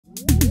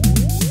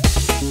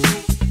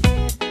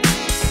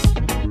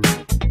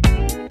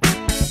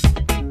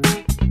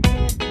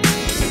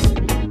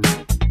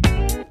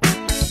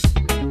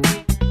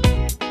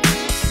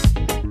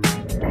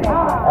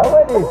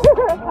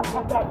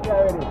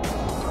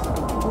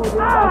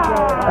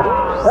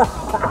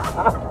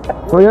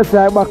So you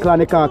say back on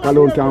the cock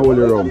alone can hold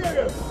it around?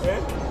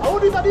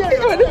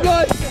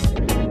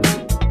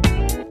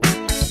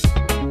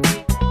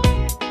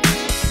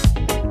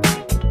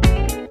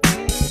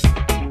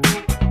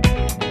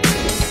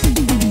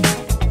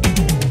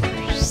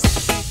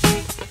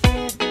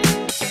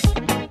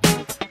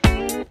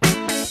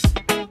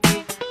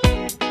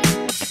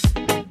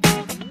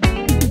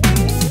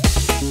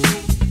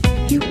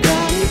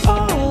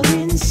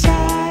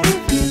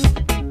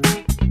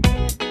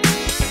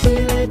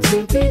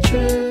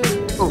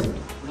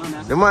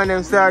 The man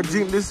them start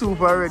drink the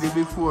soup already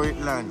before it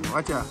land.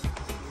 Watch out.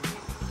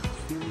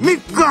 Me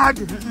God!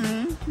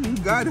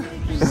 God!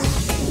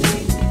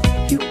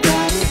 You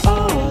got it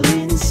all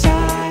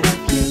inside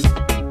of you.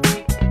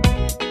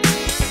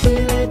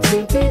 Feel it to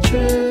be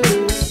true.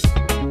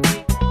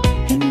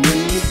 And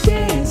when you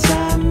dance,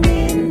 I'm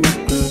in the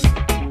groove.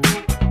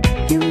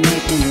 You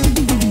make me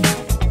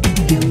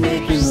move. You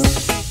make me move.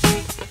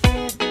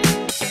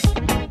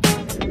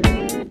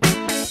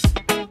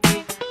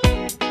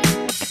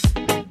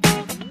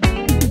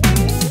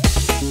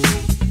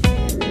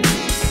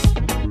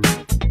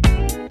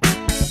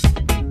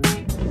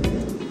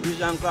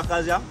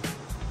 Crackers, yeah?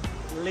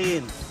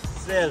 Lean,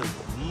 sell,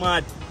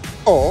 mad.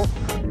 Oh.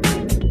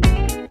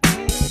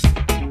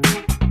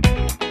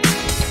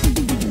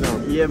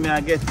 Yeah, me I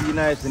get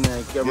United in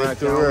the camera. Get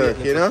to work,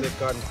 you know?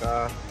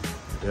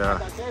 Yeah.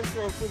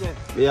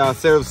 Yeah,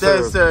 serve.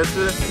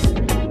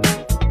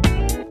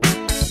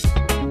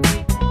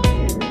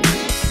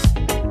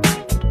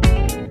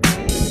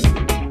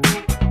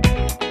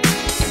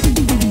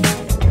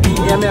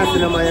 Yeah, me have to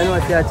know, man, you know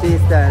what your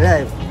cheese style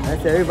life.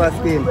 That's a river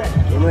scheme.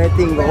 You know what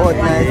thing go out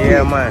nice.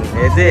 Yeah, man,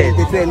 you see?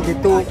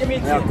 2022, you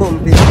come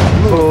to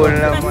cool,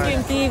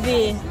 man. Stream TV.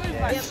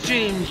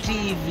 Stream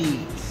TV.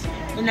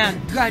 You know,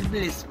 God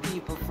bless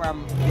people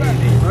from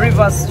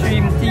River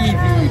Stream TV.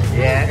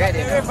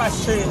 Yeah. River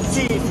Stream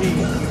TV.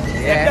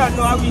 Yeah. You don't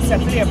know how we say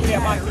play,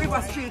 man.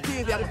 River Stream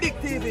TV, the big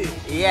TV.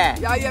 Yeah.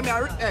 Yeah, yeah, me.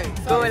 Hey,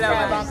 cool,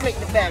 man. Click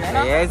the bell, you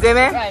know? Yeah, see me?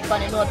 Right, for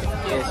the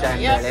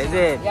notification. Yeah, is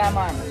it? Yeah,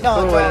 man.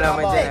 Cool,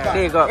 man.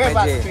 Big up,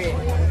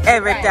 man.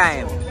 Every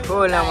time.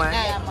 Cool, man.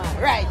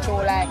 Right,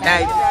 through like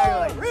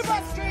nice.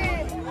 River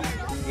Stream.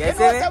 Yes,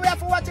 you know, so we have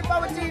to watch it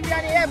on TV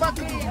and the ever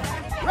clean.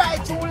 Right,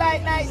 through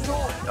like night too.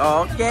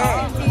 Okay.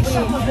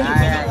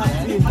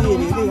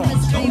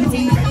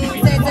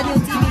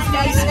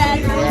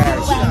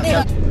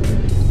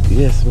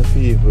 Yes, my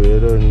people, you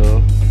don't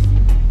know.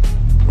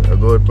 I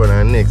go out on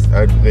our next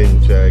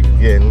adventure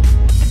again.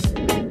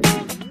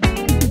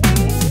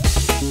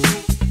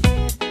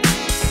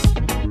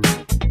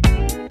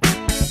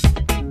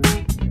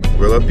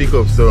 We're gonna pick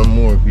up some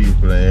more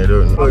people and you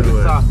don't know.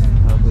 Officer,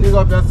 pick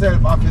up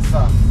yourself,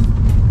 officer.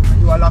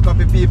 You are lock up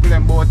the people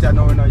and both you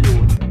know in a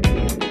youth.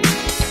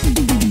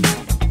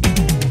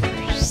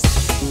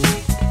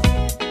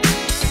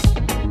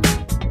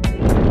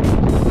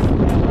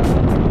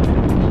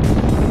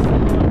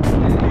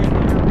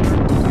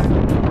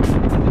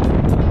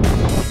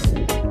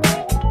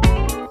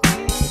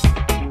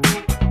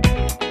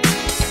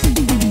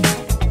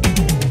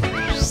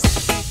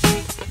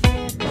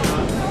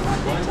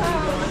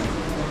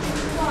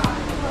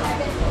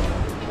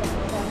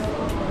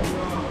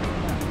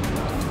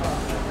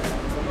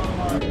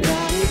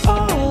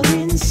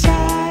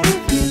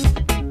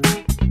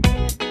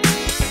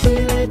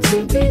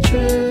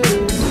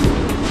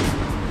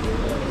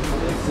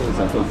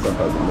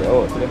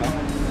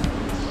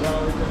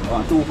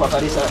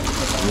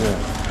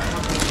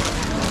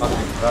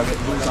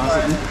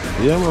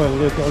 Yeah, man,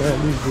 look at that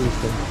big juice.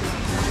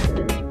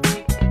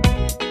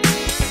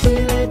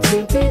 Feel it to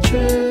be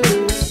true.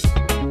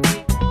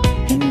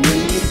 And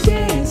when you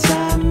dance,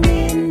 I'm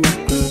in the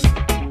groove.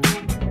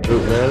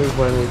 Look, man, I just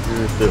wanted to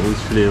say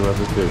which flavor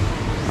to take.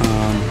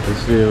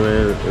 Which flavor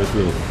you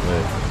think?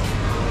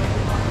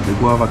 The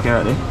guava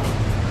carrot, eh?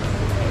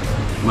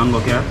 Mango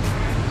carrot.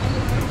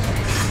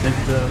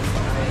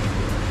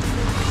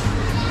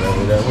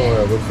 That's more I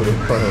go for the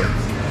pine.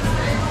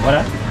 What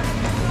that?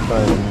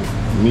 Pine.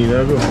 Me, I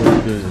go for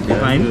the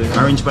pine?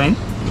 Orange pine?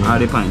 Or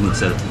the pine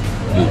itself?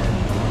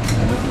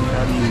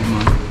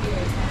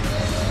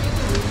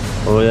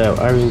 Oh yeah,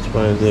 orange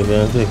pine there,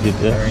 can I take it,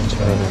 yeah? Orange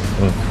pine.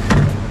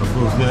 Of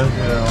course,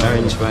 yeah.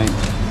 Orange pine.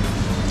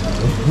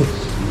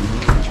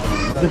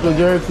 Little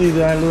jerseys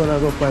alone, I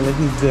go find the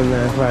kids them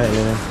and fine,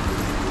 you know.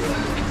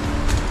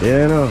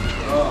 You know?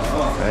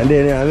 And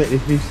then I make the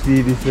fish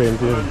see different,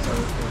 you know.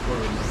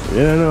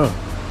 You don't know?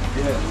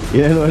 Yeah.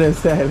 You don't know them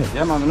style?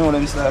 Yeah, man, I know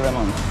them style,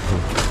 man.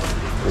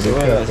 So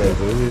where is it?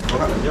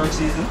 York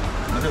season?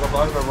 I take up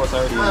all of us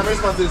already. Man,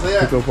 responses,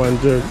 yeah. Pick up one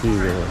jerky,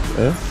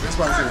 yeah?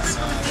 Responses.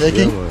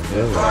 Taking?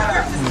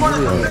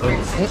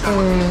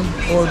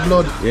 Old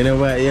blood. You know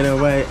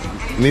why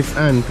Miss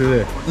Ann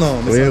today? No,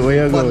 Miss Ann. Where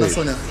you go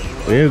with?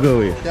 Where you go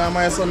with? Yeah,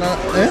 my son, eh?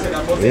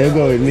 Where you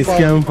go with? Miss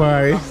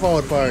Campari?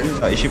 Forward party.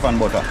 Is she pan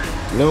butter?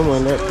 No,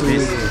 man, that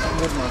please.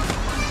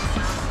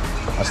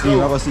 I still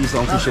have to see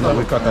some fish in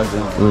with crackers.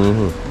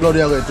 Blood,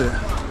 you're going to.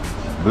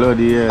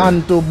 Bloody hell.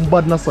 And to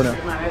badness on you.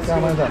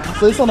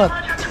 So it's not.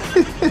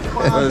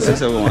 Well,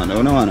 671.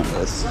 No, no, no.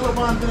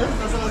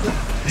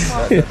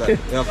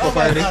 Yeah, fuck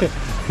already.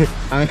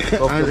 And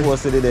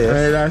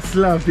that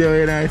slap you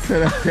when I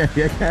said that.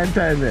 You can't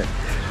tell me.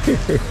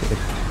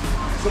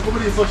 So come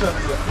in social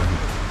media.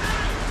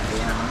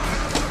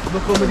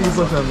 Look how many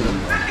social media.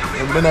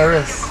 I've been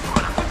arrested.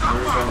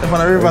 If on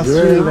a river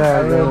street, I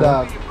real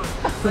dog.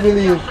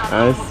 Believe.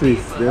 And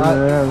Swiss, they don't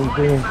have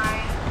anything.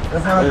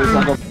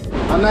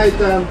 A night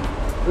time,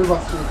 river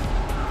street.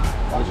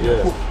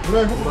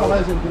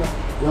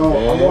 Yo,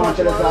 I'm going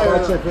to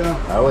check, you know.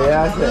 How are you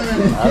say?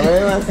 How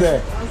are you say?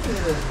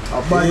 A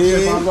bad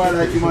chef, I'm going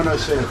like him on a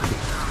chef.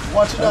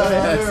 Watch it out,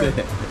 learn.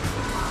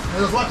 I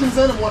was watching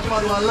him, watch him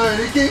and learn,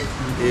 you king?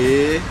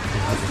 Yeah.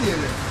 I see it.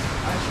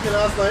 I should get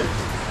last night.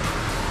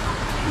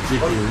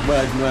 Chicken,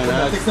 bad man.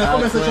 Text me a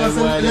message and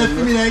say, left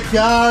me in a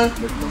car.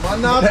 Man,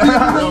 not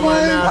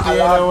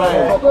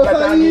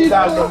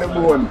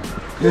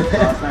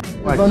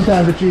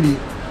sometimes the 3D.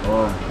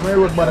 Oh. My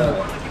road bad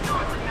enough.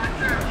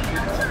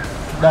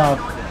 Dog.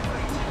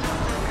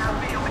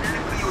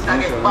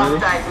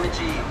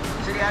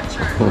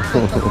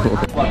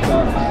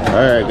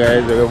 Alright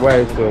guys, I'm gonna buy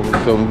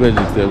some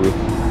vegetables.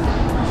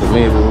 So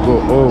maybe we'll go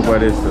over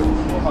this stuff.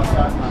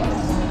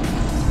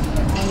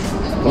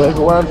 Like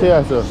one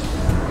here, sir.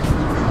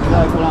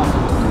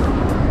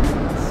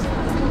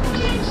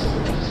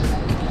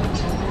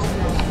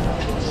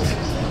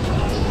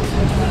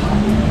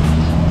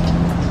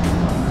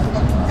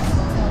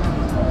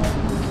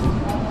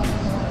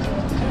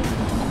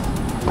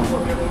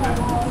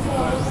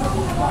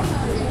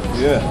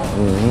 Yeah.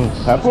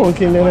 I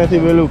pumpkin they not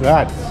even look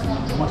hot.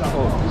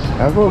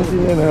 I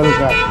pumpkin they not look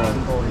hot.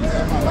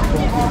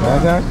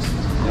 That's that?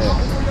 Yeah.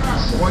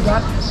 One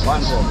that?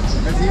 One go.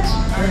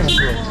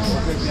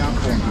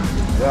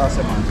 Yeah,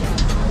 seven.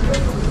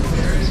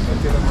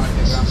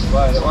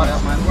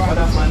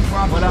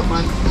 What up,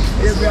 man?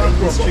 Yes, we are in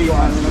the street,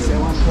 man. I'm say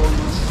 1 pound.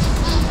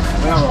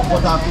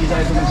 What are these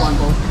items in 1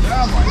 pound?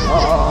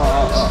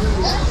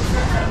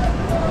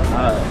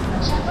 Alright.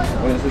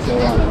 What is this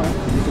around, man?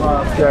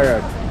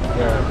 Carrot.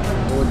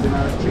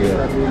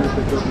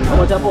 How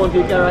much a pound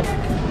for carrot?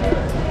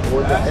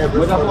 What a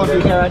pound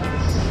for carrot?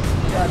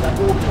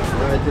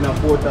 Right in a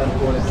port and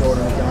phone is out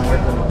and you can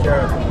get on the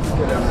carrot and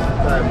skill them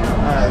time.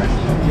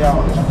 Yeah,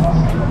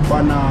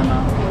 banana,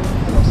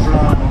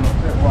 flour,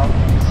 pepper,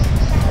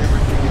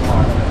 everything you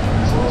want.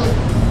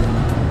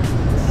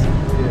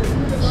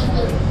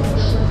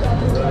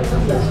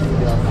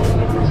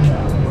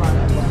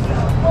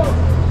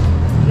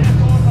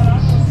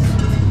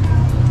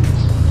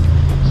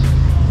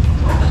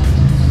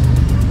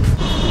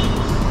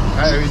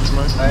 Irish,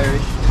 man.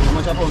 Irish. How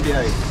much a pound the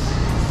Irish?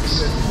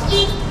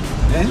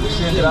 Eh?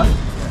 Change it up.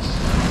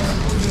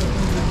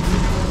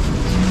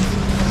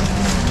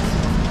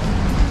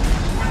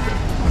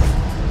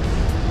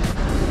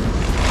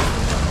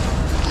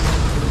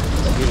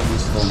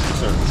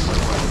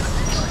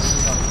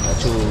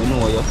 That's you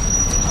know you.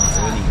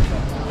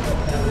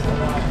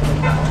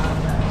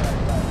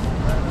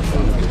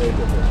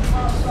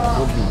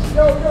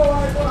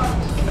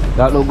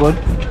 That look good?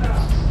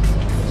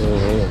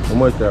 How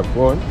much that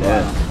pound?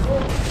 Yeah.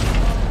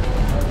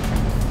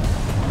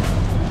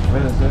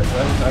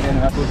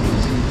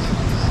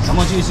 How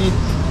much you see?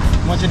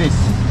 How much of this?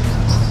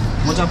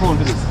 How much a pound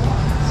for this?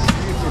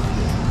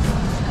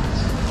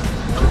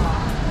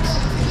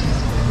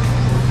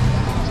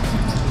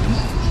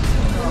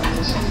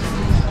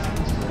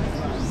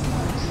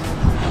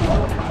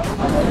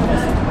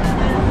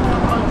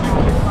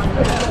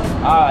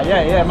 Ah,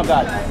 yeah, my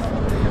God.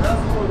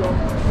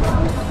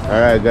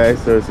 Alright guys,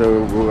 so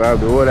we have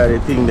the whole of the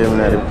thing them in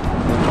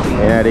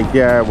the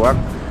car back.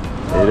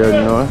 You don't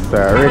know, so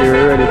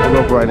we're ready to go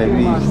up on the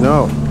beach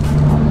now.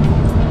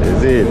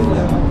 Is it?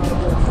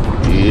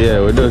 Yeah,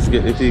 we just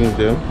get the things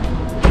done.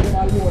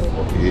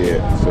 Yeah,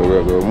 so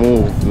we're gonna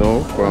move now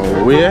from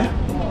where?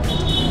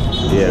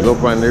 Yeah, go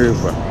up on the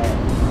river.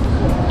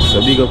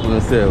 So big up on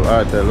yourself,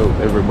 after look,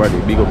 everybody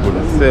big up on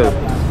yourself.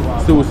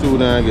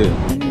 Soon again.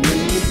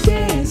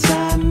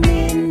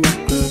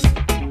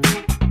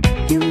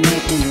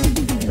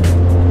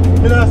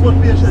 Last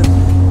one patient.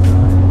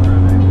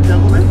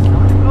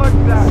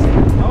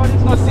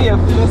 It's not safe.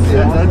 It's not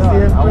safe.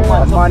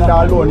 Man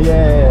alone,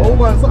 yeah. Oh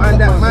man, so and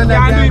that man that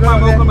can't go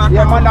there.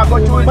 Yeah, man that go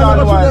through it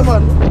all once.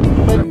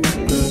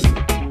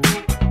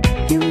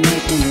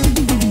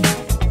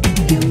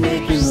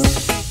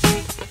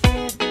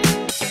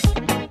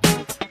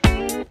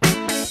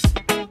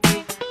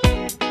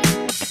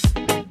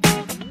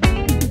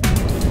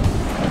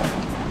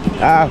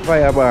 Ah,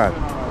 fireball.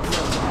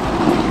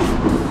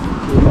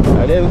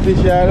 Are them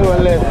fish are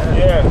one left?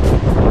 Yeah.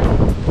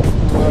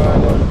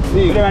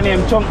 Big. Their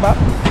name Chunk Back.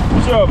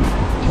 Sure.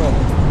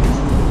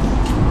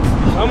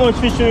 How much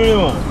fish do you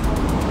want?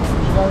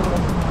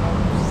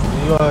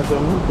 You want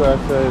some look class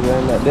size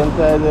and that? Them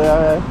size are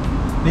alright?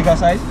 Bigger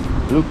size?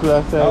 Look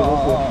class size.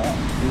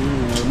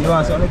 You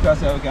want some look class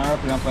size? We can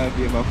wrap it and 5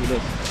 paper with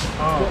us.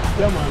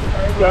 Yeah, man.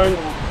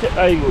 Check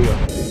how you go, yeah.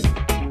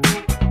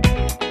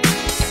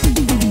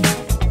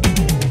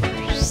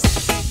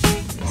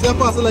 you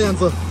pass the lion,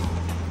 sir?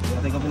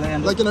 You take up the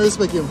lion? Like you don't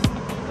respect him.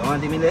 You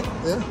want him in there?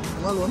 Yeah,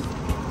 I'm alone.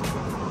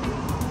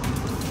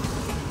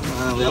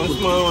 We have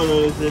small one,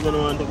 they're going to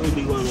want to take a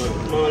big one.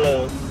 Small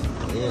lion.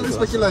 Yeah,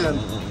 Respect your lion.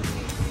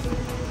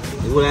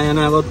 The lion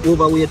I got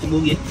overweight to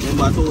boogie.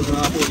 Remember I told you I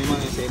told him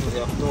and said you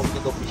have to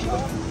pick up fish.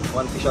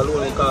 One fish alone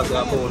will cost you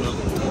a pound.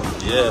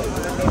 Yeah.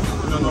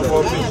 No, no,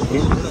 no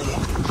fish.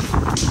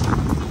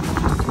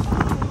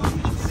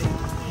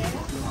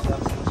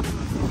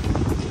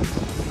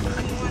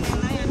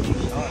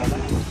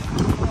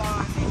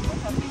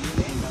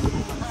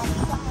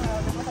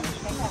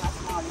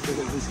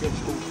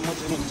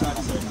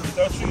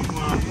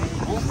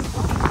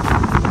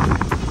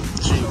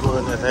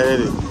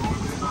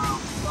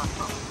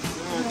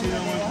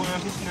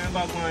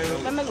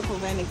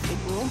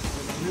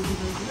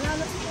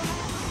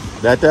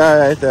 That's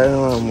alright, I don't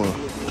want more.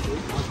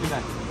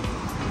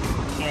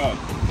 Yeah,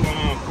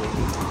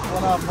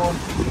 1.5 pound.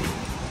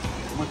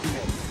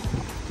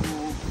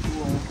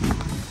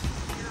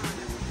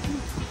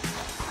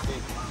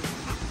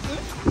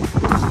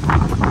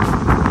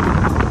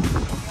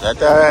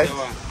 That's alright.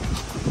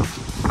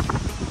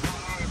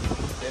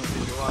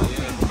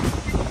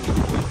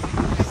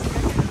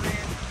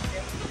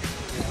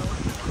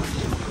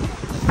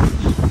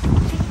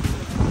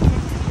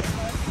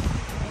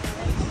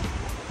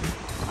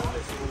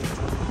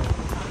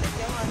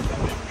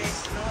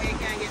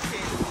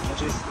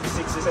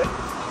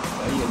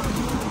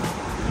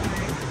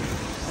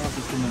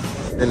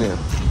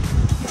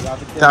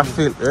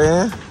 Taffil,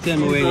 right? Tell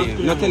me where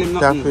you not tell him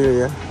nothing. Taffil,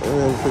 yeah. I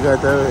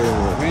forgot where you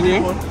When you?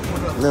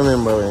 No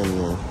remember when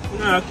you.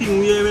 Nah, King,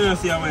 we don't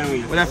see how I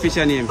am. What that fish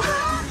name?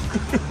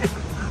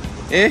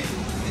 Eh?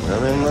 I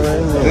remember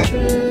when you.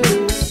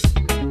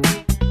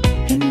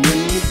 And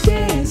when you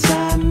dance,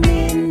 I'm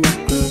in the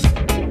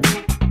groove.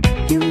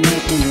 You're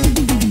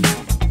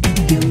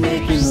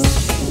making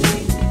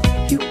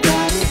it. You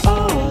got it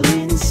all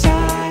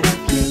inside of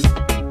you.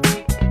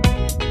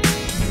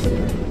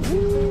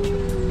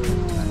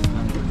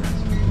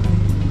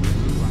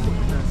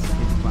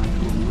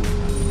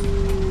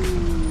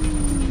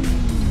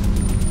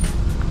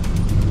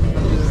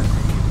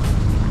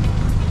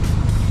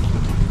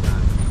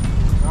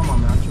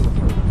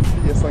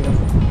 Yes, I guess.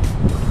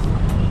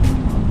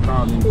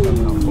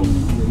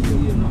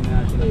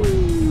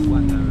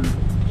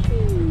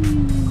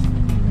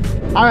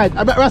 Alright,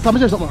 I bet Rasta, I'm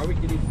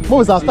something.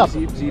 Move sir, stop.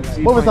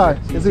 Move sir.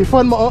 Is it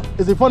fun motor?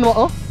 Is it fun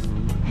motor?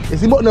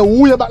 Is he motor the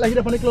wheel back like he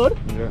on the cloud?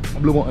 Yeah.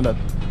 Blue motor that.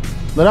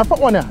 No, that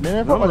front one yeah.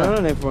 Then front one.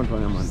 No, the front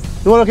one, man.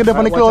 You want to get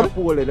on the cloud?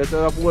 That's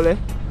a pole.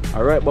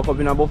 Alright, back up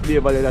in a buff day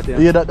valley that.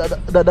 Yeah,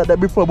 that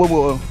before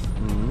Bobo.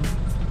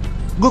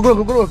 Go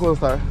close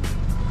sir.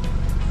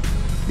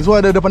 Is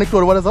what the on the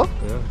cloud, what is that?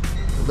 Yeah.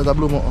 That's a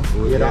blue motor.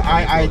 Yeah, the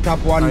I top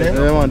one there.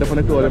 Yeah man, the on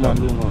the cloud man.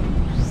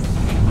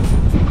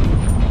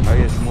 I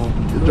guess more.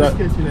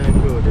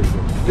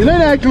 You know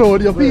that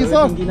cloud, your piece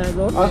of?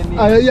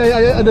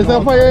 Yeah, there's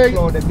a fire.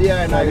 The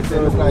behind I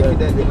look like it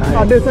dead.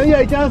 And there's a,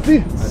 yeah, you can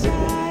see.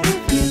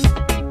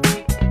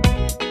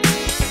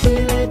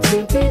 Feel it to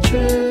be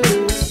true.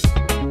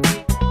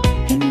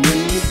 And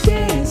when you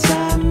dance,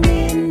 I'm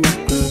in the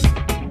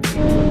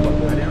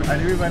groove. Are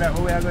the river that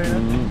we are going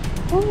on?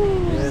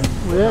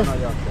 Yeah.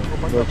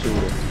 Go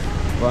through.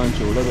 One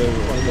through. Look at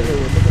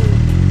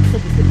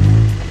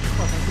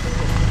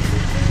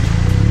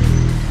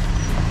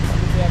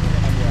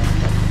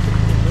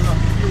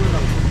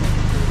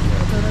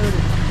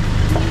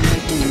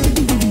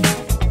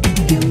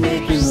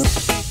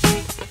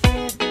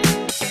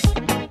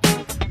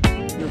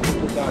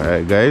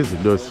Alright guys,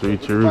 it does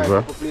reach the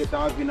river.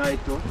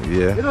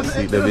 Yeah,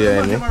 see the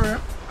behind me.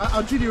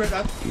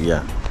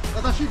 Yeah.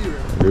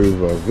 The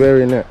river,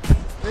 very nice.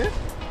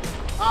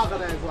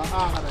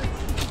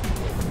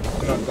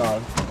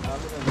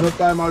 No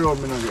time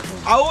around me now.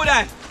 How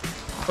that?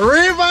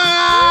 River!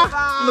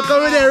 Look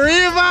over there,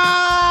 river!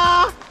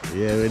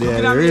 Yeah, we're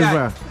there, the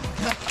river.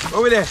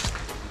 Over there.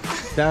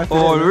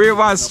 Oh,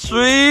 River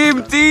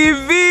Stream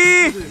TV!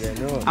 Yeah,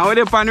 no. And where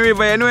the pan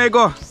river, you know where you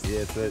go?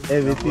 Yeah, so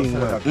everything,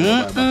 man.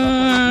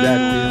 That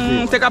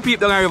is it. Take a peep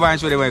down the river and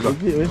show them where you go.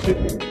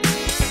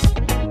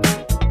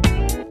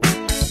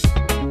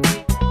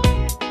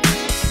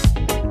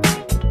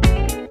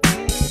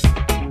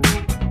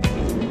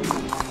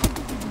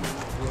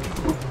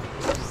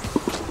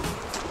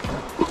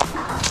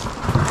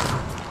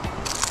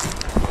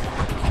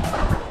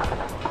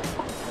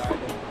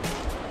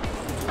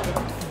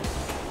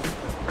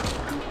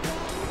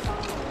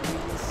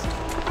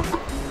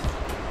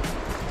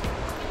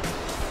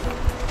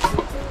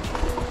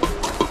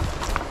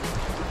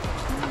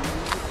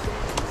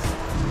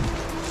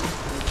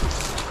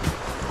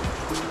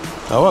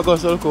 I want to go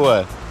so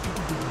cool.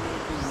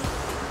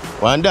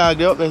 One dog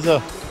up there,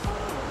 sir.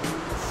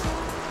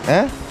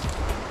 Eh?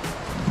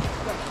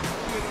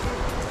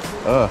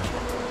 Oh.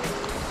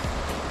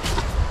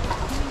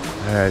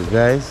 Alright,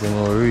 guys, and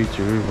we'll reach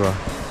the river.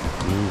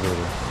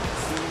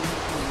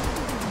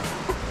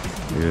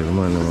 Yeah, the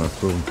man will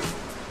come.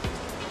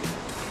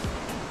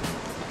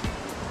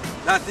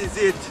 That is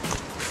it.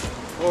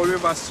 Oh,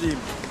 river stream.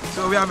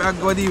 So we have a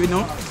good evening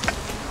now.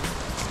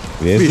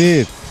 Yes,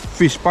 it.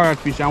 Fish, parrot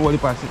fish and what the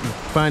pass it.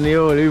 Find the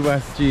old river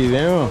street, you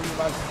know.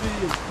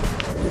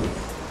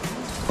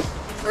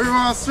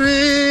 River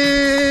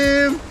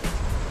stream.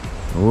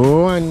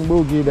 One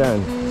boogie dan.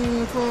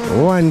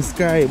 One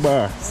sky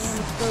bass.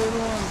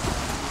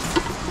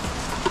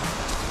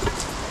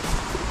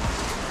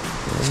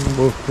 One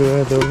book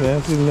right up there. I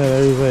see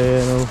another river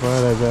here now,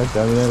 Father God. I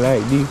mean, I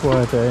like deep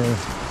water here.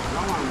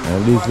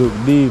 And this look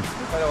deep.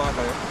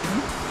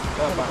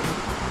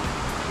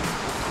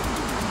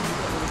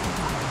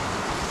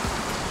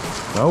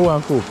 How you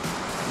want to cook?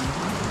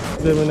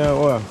 7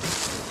 hours.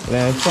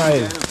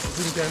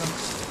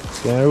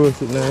 9-5. Can I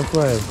roast it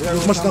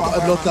 9-5? You must not put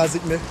a blood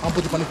classic me and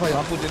put it on the fire.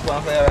 I'll put it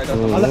on fire right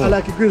now. I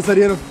like a grill, so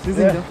you know. This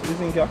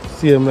think you?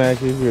 Same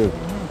like a grill.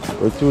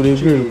 But to the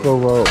grill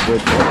cover up,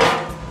 but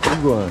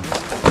keep going. I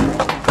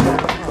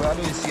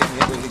do the same, you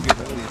do the grill.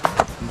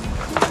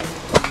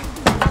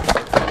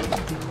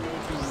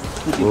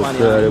 Put it on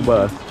Okay, the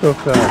boss.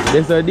 Chuck off.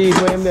 There's a deep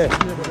for him there.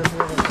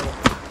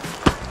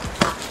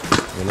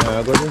 You know, I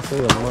got to say,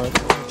 man.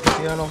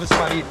 You don't know if it's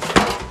funny.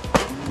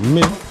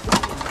 Me?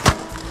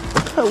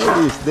 What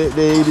is this?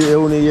 They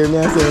only hear me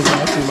and say, I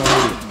can't see my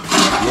head.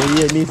 You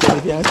hear me say, I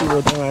can't see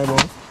what I'm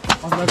about.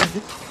 What's life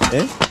jacket?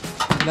 Eh?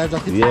 Life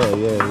jacket? Yeah.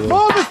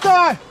 Move the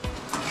star!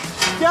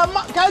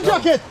 Can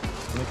jacket?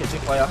 Make it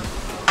check fire.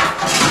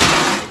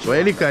 What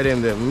you look at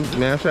them there?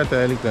 Me a shot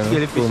a lick and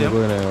Scale fish them?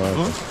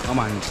 Oh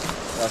Man.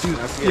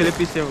 Scale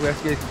fish them, we're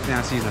scale fish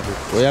and season them.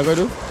 what you gonna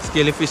do?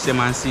 Scale fish them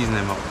and season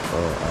them up.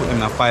 Put them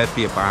in a fire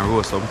paper and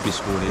roast some fish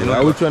for them. You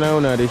know Which one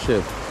are the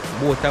chef?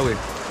 both away.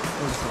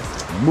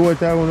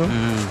 Both are you?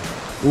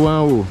 Who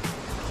and who?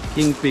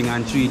 Kingpin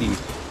and 3D.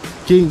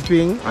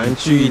 Kingpin and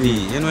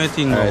 3D. You know the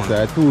thing Alright,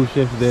 going? so 2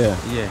 chefs there.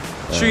 Yeah.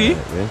 3?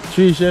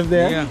 3 chefs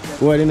there? Yeah.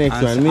 Who are the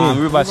next one? Me?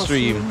 River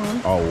Stream.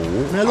 Oh.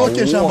 My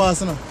location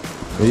boss, you know.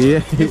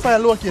 Yeah. You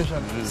find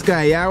location.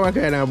 Sky, yeah, what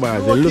kind of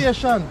bars?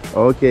 Location.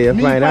 Okay, you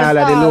Me find all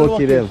of the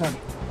loki them. location.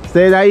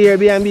 Say that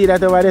Airbnb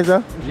that over there,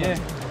 sir? Yeah.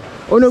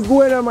 Oh no,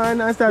 go there,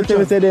 man, and start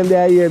telling me say them they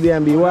are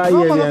Airbnb. Why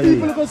No, man, people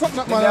Airbnb? look at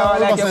something They are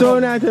like man. So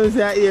now tell me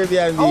say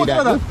Airbnb How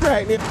that. much Look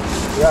frightening. We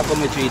are from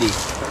the 3D.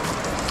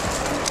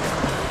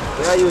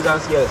 We are using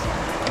scales.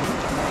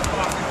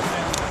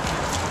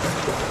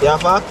 Yeah,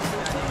 fuck?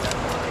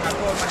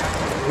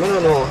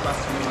 No.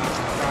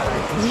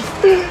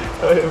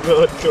 I'm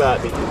blood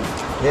clotted.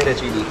 Yeah, the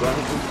 3D. Go on. I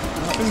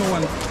don't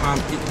want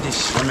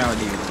dish from our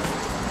day.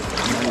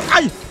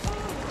 Aye!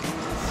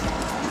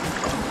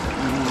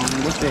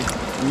 What's that?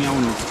 Me, I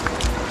don't know.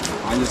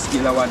 And you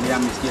scale a one,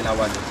 and me scale a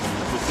one.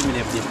 You see me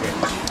them different.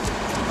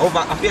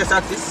 Over a face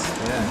at this?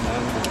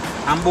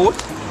 Yeah. And boat?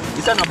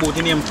 This is not boat,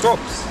 you name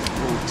trucks.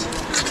 Boat.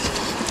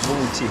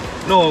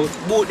 No,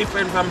 boat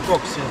different from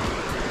trucks.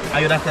 Yeah.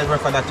 And you have to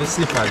refer that to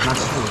slippers, not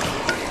shoes.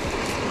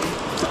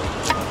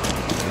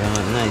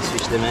 Yeah, nice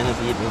fish them, man,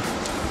 people.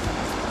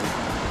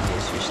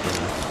 Nice fish them.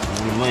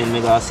 You mind me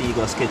go see you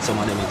go sketch some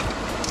of them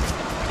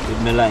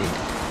with my line.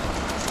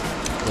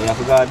 So you have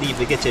to go deep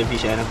to catch them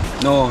fish, you know?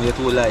 No, you're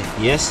too light.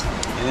 Yes?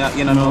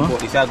 You don't know about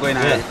this. You're going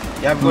ahead.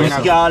 You're going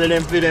You see all of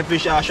them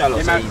fish are shallow.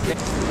 Yeah, So man.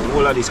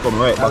 all of this come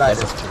right back. like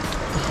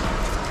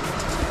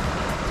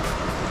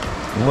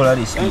Like all of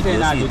this, you see it.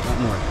 Lie.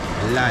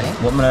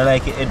 But I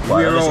like it head part.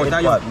 Weird This out, head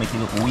are part make it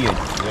look weird.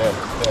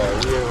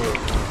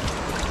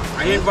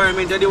 And the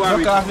environment that you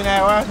want to Off in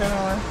that water,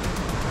 man.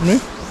 Me?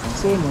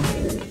 So, man.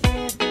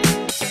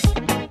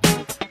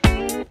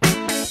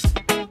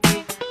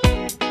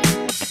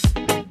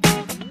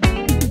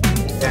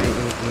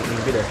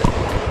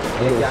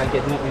 You can't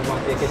get nothing, you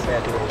want to take it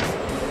fair to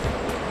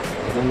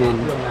And when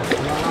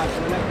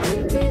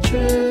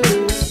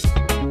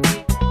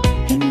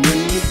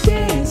you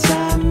dance,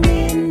 I'm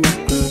in the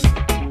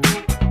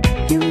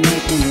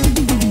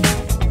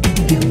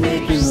groove. You're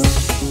making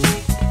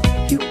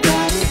you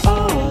got it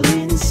all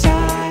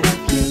inside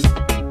of you.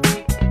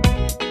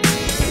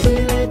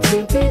 Feel it to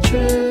be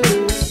true.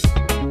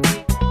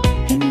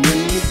 And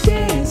when you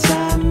dance,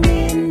 I'm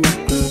in the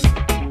groove.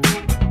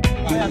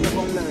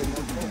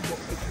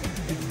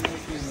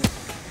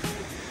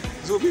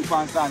 Zoom in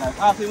for stand.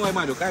 Ask him what he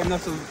might do, because I'm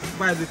not so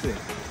bad with it.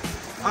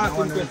 Ask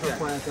him question.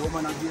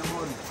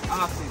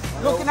 Ask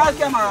him. Look in that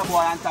camera, boy,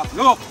 on top.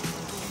 Look.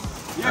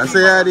 I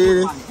say I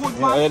did it. Good Yeah,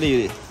 man. you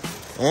did it.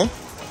 Eh?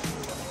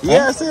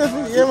 Yeah, I say,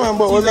 yeah, man,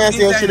 but what I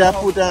say, you should have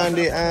put on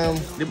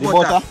The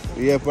butter?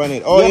 Yeah, on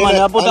it. Oh, Yeah, man,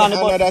 I put on the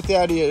butter. That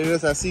it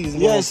was a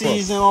season. Yeah,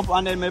 season him up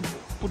and then me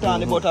put on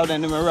the butter,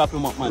 then me wrap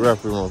him up, man.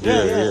 Wrap him up,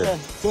 yeah.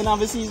 So now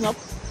we season up.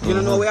 You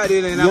don't know where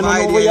you're doing. You don't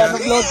know where you have the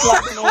blood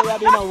clot, you know where you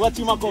doing now. What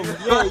you ma come?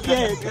 Yeah.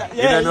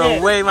 You don't know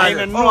where, man. I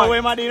don't know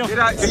where man, you know.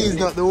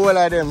 Season up the whole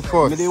of them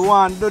first. Me they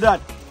want do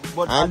that.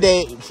 But And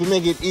then, to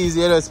make it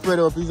easier, just spread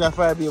up a piece of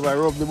fire paper,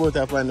 rub the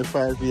butter upon the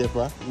fire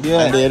paper.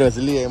 Yeah. And then just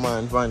lay him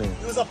on pan it.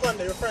 Use a pan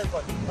there, your frying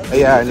pan.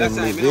 Yeah, and That's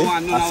then why I make don't it.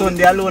 want a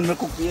Sunday alone me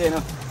cook here, you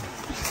know.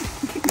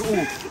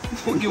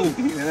 Cook you.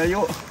 You know,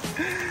 you.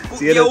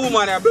 Cook your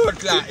woman a blood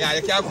clot. Yeah,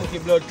 you can't cook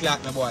your blood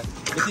clot, my boy.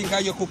 You think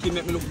you're cooking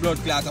make me look blood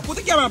clot? Put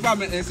the camera on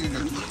me this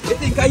season. You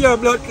think you're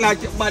blood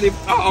clot your body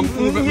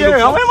food make me look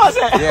Yeah, what was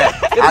it? Yeah.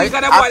 I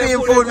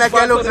feel food make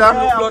you look, sir.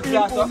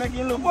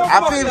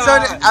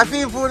 I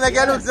feel food make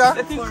you look, sir.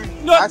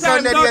 No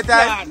Sunday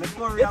daytime.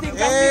 You think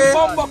I feel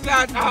bumbo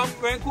clot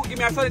when cooking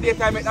me on Sunday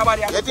daytime make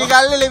nobody You think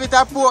a little bit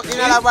of pork in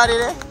your body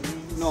there?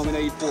 No, I don't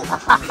eat pork.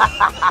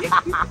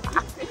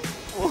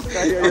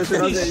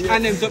 Fish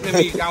and them something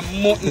meat and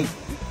mutton.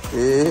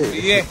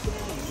 Yeah.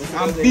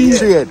 And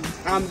beef.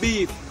 And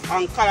beef.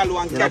 And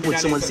callaloo and cabbage. You put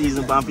some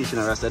season pan fish in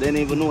the rest. They don't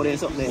even know there's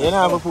something there. You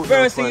never put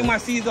first thing you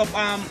must season up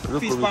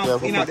fish pan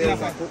in a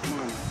pot.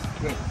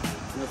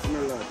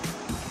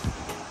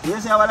 You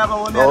see how I never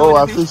want oh,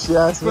 a fish,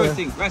 yes. First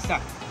thing, rest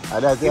that.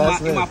 You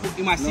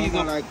must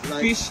season up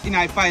fish in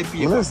a 5 paper.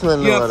 You have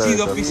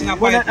season up fish in a 5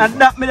 paper. And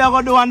that me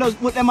go do and just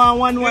put them on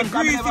one.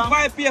 Grease the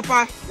 5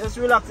 paper. Just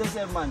relax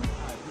yourself, man.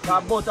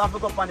 Because both have to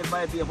go on the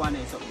 5 paper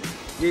and something.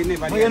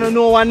 But you don't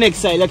know what next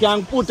side. You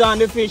can put on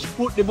the fish,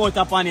 put the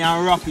butter on it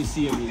and wrap it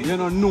safely. You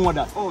don't know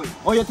that.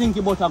 Oh, you think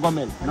the butter go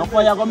melt? Now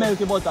for you go melt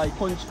the butter, you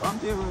punch.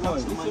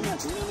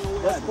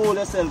 Just pull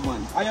yourself,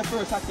 man. Are you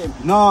first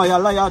attempt? No, you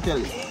lie, I'll tell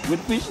you.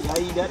 With fish, I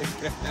eat that.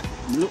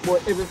 Look for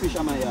every fish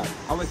on my yard.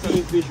 I was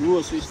steam fish,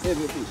 roast fish,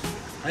 every fish.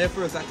 Are you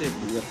first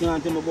attempt? You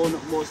can't tell me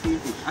about steam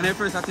fish. And you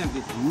first attempt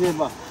it?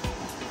 Never.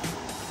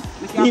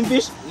 Steam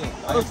fish?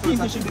 Yeah. Steam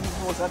fish should be the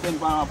first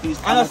attempt on a fish.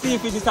 And a steam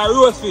fish is a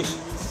roast fish.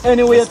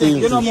 Anyway, you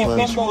think you know more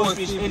fish, roast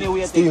fish,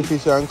 anyway. Steam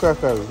fish and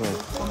crackers, man.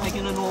 Like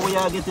you don't know where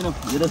you're getting up.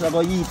 You just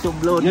go eat some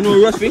blood. You know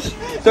roast fish?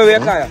 So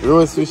where are you?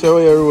 Roast fish, how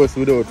you roast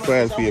without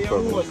file paper?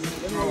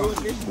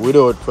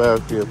 Without file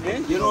paper.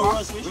 You know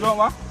roast fish? You know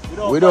what?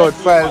 Without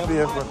file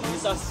paper.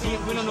 It's a steam.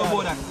 We don't know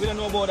about that. We don't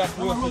know about that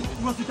roast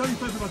fish.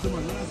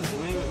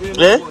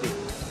 Eh?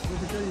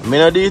 Me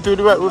not do it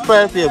with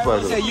file paper.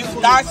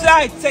 That's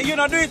right. Say you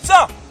not do it,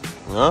 sir.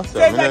 No,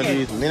 sir.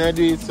 Me not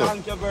do it, sir.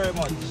 Thank you very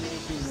much.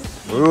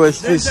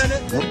 Roast fish.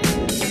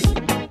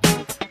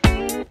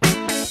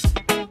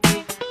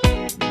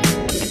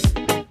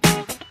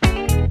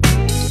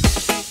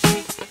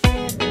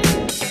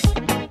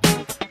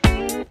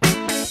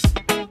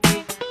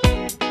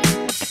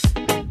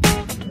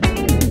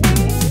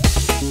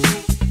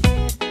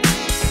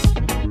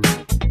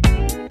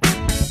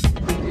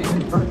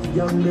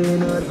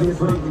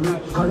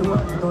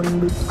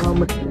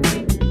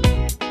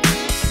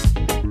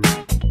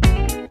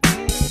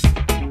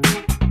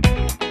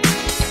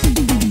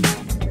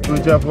 You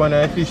drop one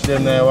and fish them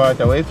in the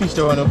water. Why fish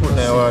the one you put in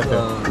the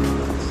water?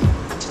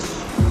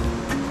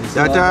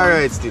 That's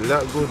alright still,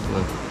 that's good,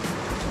 man.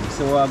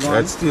 So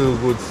that's still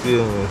good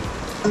still, man.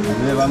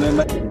 Never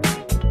remember.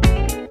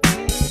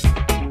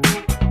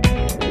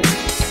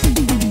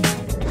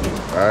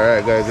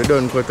 Alright guys, we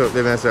done cut up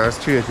them and so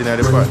straight in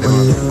the pot.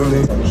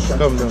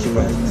 Come down,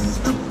 man.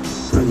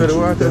 After the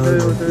water,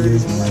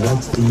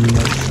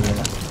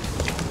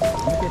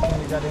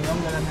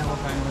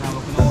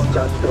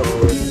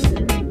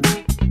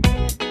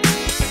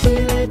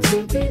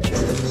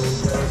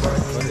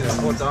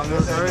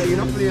 you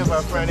don't play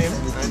about friend him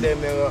and then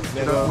me go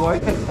boy.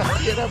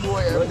 Get a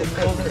boy.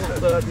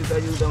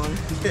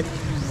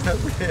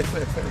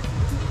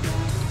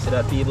 See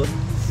that people?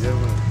 Yeah,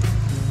 man.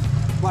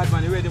 Bad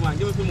man, you ready, man?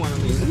 Give me some more of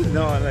me.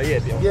 No, not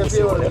yet. Yeah,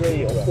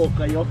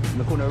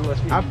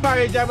 I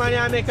porridge man,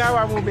 you make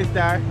our movie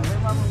star.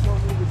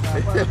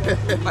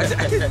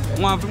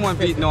 One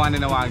feet no and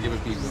then I want to give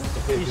it people.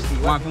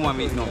 One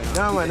meat no.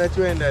 No man, that's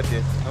when that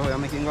is. Oh, you're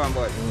making go on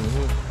board.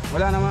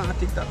 Well, I'm on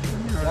TikTok.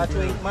 That's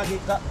why Maggie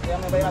got. No,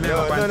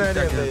 no,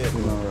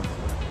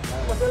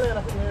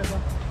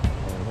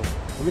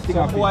 everything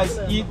some boys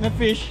eat me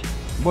fish,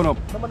 burn up.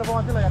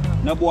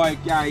 No boy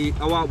can eat.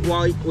 Our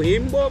boy with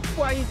him, but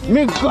boy eat him.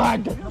 Me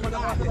God!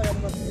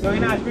 So you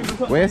know,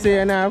 where you say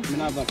you have? I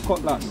have a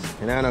cutlass.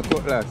 You have a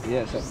cutlass?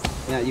 Yes, sir.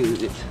 Yeah,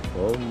 use it.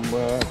 Oh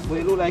man. But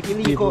it look like it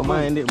leak people out.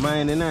 Mind it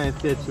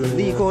nice.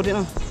 Leak out, you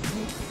know.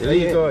 It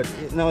leak out?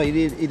 No, it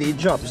did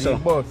drop, so.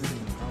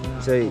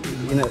 So, you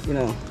know.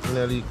 In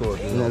a leak out.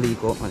 In a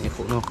leak out, man.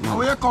 No,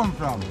 where you come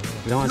from?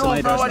 You don't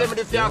want somebody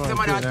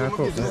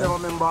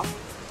remember?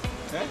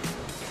 Eh?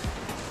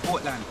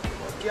 Portland.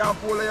 Can't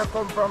pull where you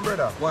come from,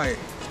 brother. Why?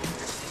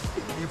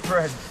 Your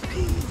friend.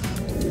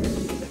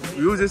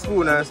 Use a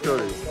spoon and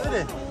story.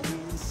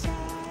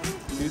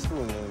 Use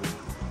spoon.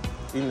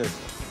 English.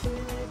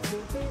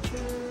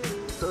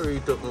 Story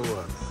it up my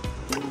wax.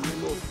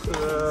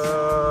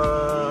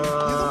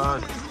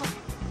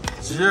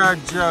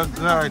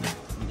 God.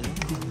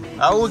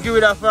 I will give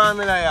it a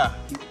family here.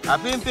 I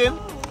pimp him.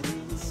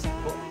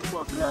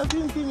 I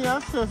pimp him, you're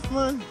first,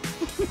 man.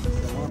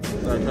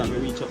 So I can't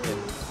reach up there.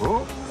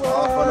 Oh,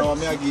 wow.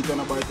 I get on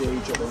about to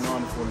reach up there. No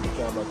one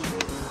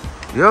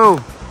phone. Yo,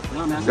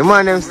 the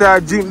man them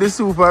start drink the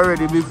soup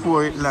already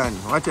before it land.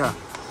 Watch out.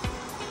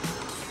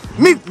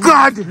 Me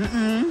God!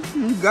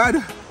 God.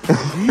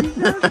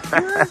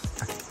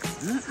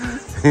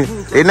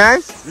 It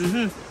nice?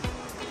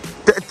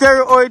 Tell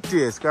you how it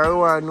tastes, because I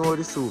want to know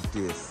the soup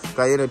tastes.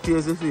 Because you don't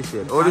taste the fish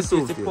yet. How the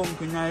soup tastes?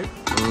 Pumpkin, right?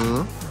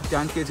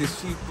 can taste the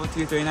sweet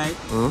potato in it.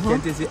 You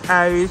can taste the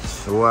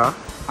Irish. Wow.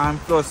 And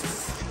plus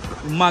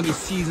Maggi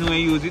season when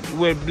you use it,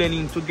 we're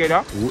blending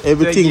together.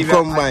 Everything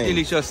so combined.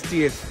 Delicious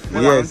taste.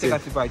 Yes. Take a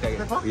sip right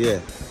again. Yeah.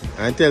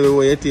 And tell me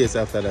what you taste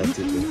after that.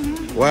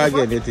 What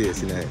again you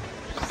taste in it?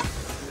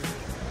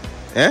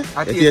 Eh?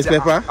 You taste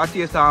pepper? I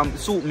taste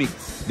soup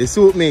mix. The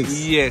soup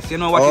mix? Yes. You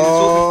know what is the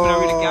soup mix? I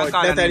really can't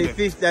call that are the it.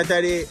 fish, that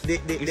are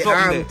the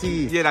arm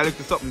tea. Yeah, that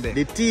looks something there.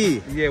 The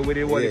tea? Yeah, with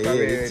the what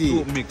the tea.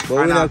 soup mix. But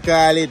we don't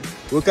call it,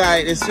 we call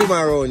it the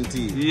sumaround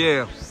tea.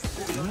 Yeah.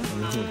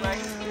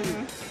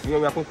 Yeah,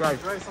 we are cooked rice.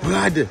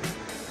 God!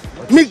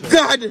 Me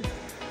God!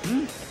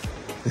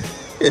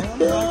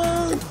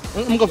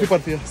 I'm going to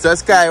flip for you. So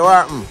Sky,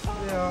 what happened?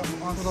 Yeah,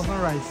 I want to go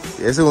some rice.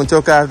 You soon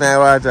chuck off my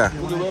water.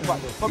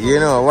 You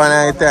know, one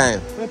at a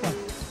time.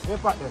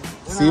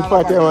 See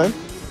pot there, man?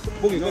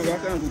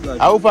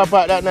 How far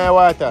pot that night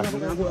water?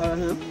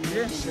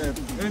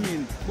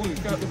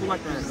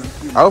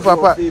 How far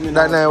pot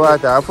that night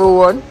water? A full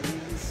one?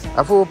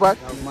 A full pot?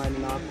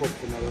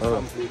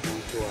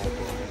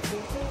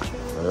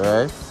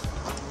 Alright.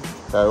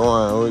 We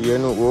want to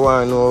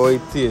know how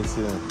it tastes.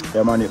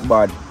 Yeah, man, it's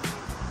bad.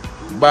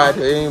 Bad?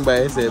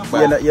 Anybody say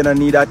bad? You don't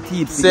need a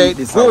teeth to say eat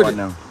this good. one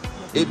now.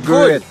 It's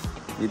good.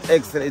 It's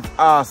excellent. It's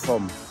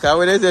awesome. Because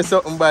when they say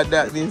something bad,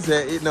 that means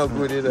it's not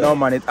good either. No,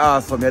 man, it's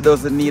awesome. You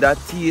doesn't need a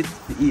teeth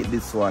to eat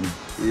this one.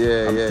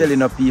 Yeah, I'm telling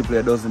the people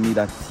you doesn't need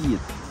a teeth.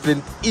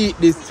 To eat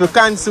this, to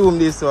consume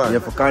this one. You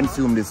have to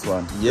consume this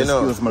one. You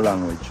know. Excuse my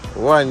language.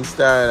 1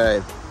 star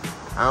life.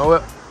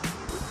 And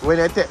when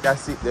you take that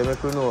sip, they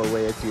make you know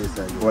where you taste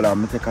again. Hold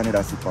on, I'm take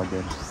another sip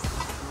again.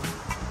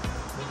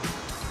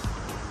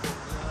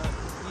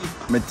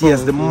 I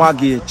taste the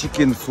Maggi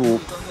chicken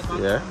soup.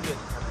 Yeah.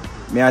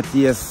 I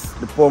taste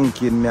the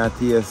pumpkin. I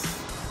taste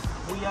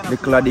the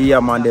clady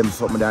yam and them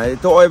something there.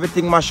 It's all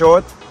everything mash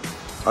out.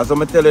 As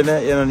I'm telling you,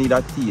 you don't need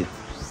a teeth.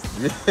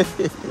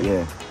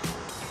 Yeah.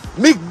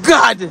 Me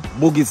God!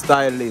 Boogie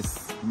style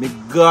this. Me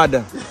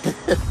God.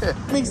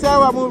 Big star,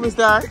 what movie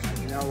star?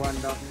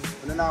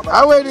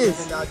 How are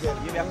this? Man,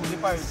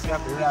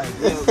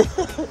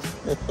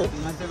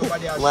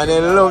 I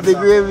love the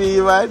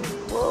gravy, man.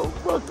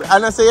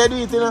 And I say you do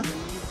it, you know.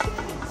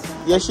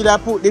 You should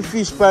have put the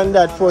fish pan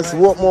that first,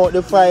 walk out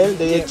the file,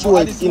 then you chew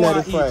it in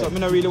the file. So I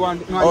don't really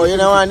want. Oh, you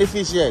don't want the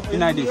fish yet? In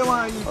this.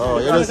 Oh,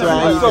 you just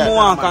want to eat some that?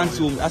 want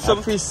consume.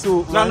 Some fish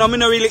soup, No, man. no, I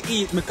don't really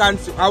eat. I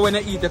consume. I want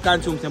to eat the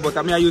consume thing, but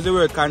I use the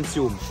word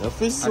consume. A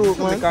fish soup,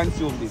 I man.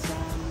 consume this.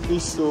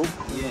 Fish soup.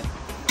 Yeah.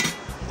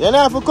 You don't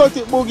have to cut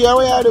it, Boogie. How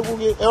are the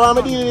Boogie? You want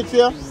me to deal with it for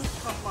you?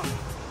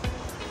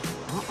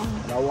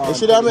 You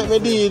should have made me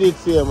deal with it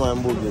for you,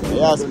 man, Boogie.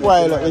 You have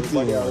spoiled up the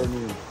thing,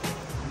 man.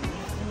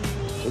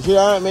 You should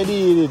have made me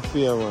deal with it for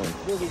you, man.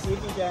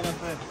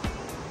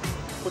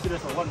 Put it on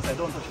one side,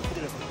 don't touch it. Put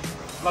it on.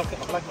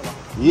 Like that.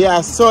 Yeah,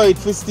 I saw it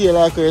for stay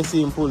like you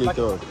see him pull it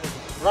out.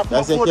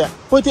 That's it, yeah.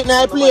 Put it in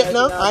a plate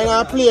now, and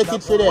I plate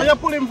it for When them. you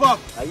pull him back.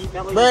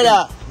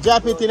 Brother,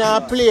 drop it in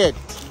a plate.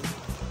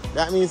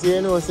 That means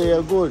you know, say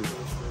you're good.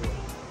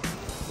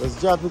 Just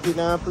drop it in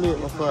a plate,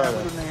 my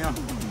father.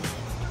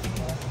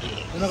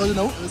 You know what you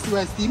know? Let's see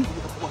where steam.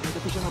 What, the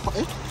fish in the pot,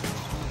 eh?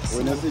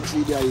 When I say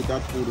cheat, I eat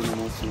that food in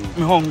my soul.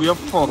 I'm hungry up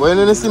fuck. When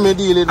you see me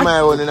deal with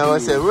my one, and I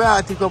was say,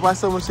 right, take up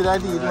so much should I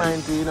deal with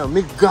mine too, you know.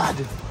 Me God.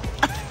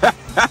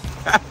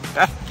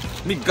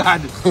 Me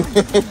God.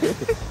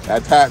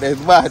 That heart is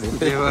bad.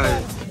 Yeah,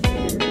 right.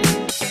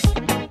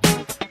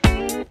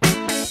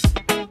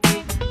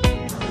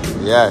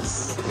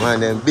 Yes, man,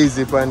 them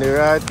busy on the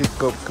right,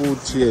 pick up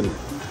food chain.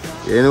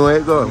 You know where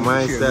it go?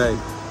 My side.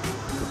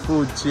 The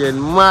food chain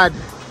mad.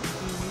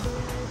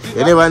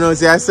 You never know,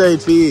 say I saw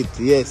it for it.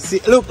 Yes. See,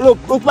 look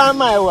on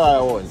my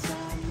one.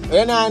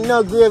 You know,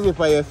 no gravy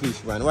for your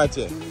fish, man. Watch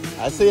it.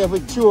 I say you have to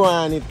chew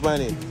on it,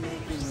 man.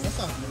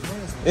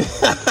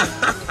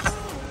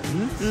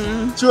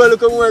 Chew,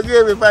 look at more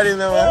gravy for it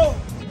now, man.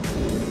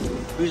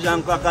 Fish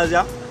and crackers,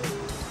 yeah?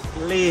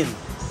 Clean,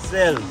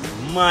 sell,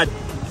 mad.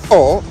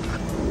 Oh.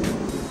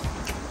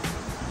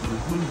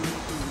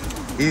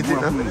 Eat it,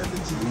 huh?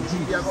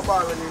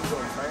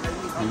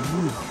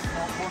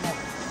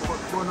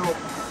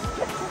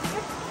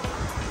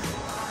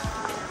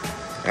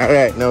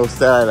 Alright, now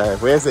start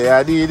life. Where you say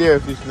I do there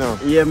fish now?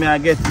 Yeah, me I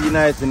get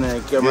tonight in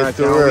the camera. Get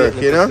to work,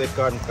 you know?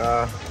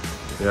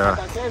 Yeah.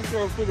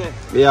 Self-serve today.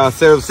 Yeah,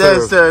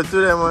 self-serve. Self-serve to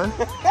them, man.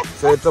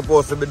 So it's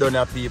supposed to be done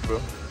here,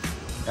 people.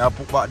 You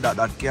put back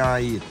that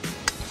can't eat.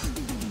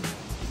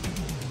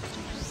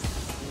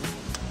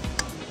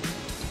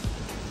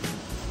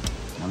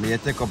 And you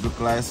take up the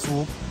clay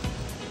soup.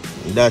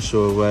 That's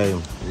sure why.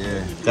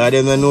 Yeah. Because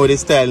they don't know the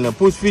style now.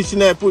 Put fish in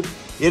there, put.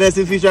 You know,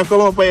 see fish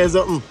come up or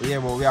something. Yeah,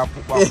 but we have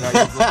put back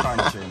the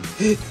conscience.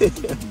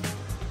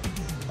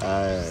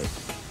 Alright.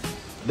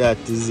 That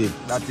is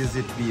it. That is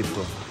it,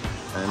 people.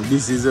 And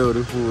this is how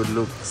the food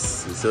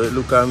looks. So it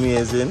look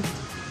amazing.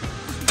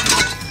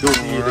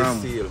 Don't need the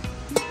steel.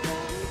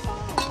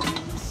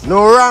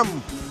 No ram.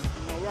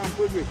 No ram,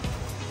 put it.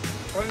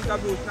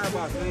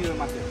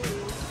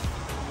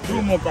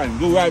 Do more pan.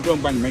 Do right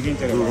on pan. Make it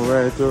Do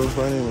right on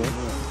pan, man.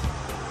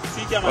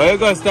 Where you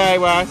go, Star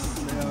Boss?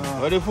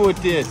 What the food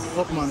taste?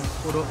 Up man,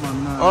 food up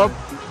man. Up?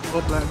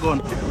 Up like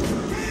gun.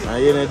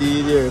 And you know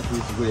the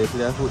fish good, you see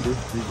that food, the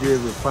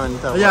gravy,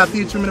 Fanta. Yeah,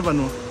 teach me never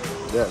know.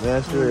 Yeah,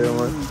 man, show you,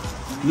 man.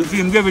 You see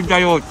him give it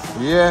die out.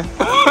 Yeah.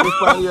 This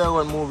part here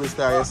one movie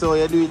star. You saw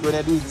you do it when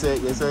you do it, so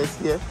you saw it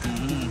here?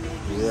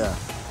 Yeah.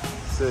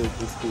 So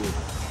it is good.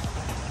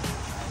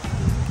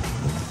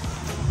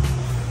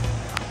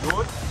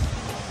 Good?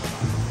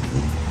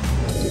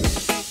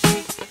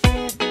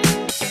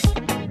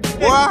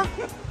 What?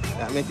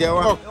 That make you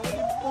one?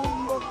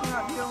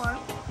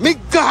 Me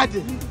God!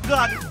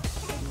 God!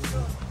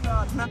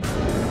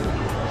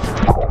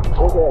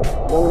 Okay,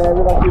 long name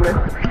you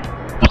got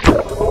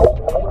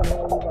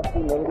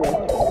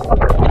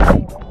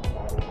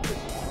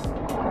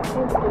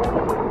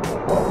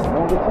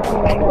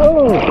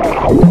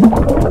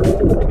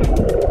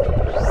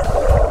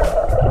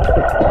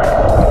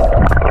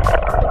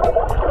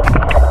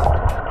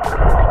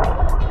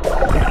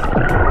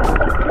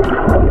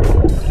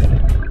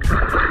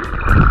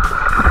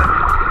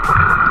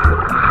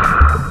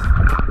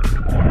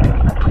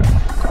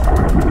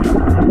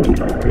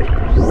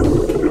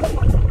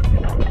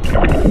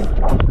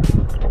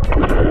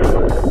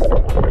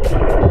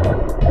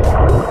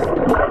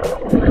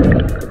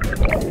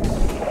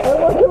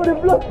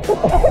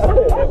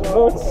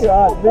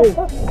This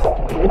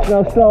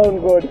don't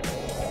sound good.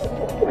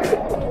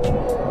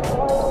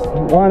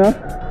 Wanna?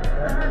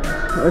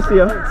 Let's see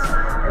ya.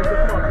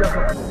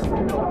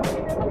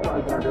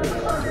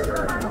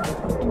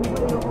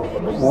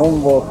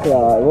 Humble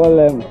clad, well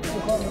them.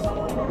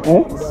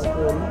 Eh?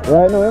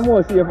 Right now, I'm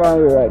more safe on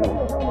way right now.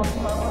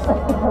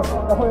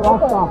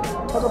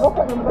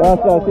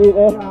 Rasta, see it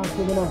eh?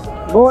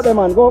 Go out there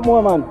man, go out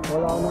more man.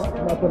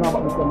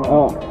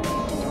 Oh.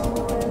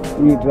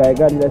 Eat right,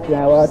 God, let's see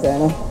water, you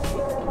know.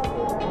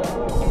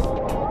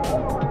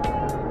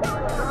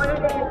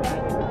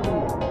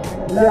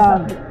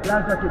 Yeah,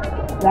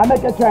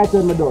 make a try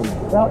to me done.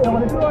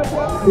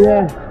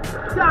 Yeah.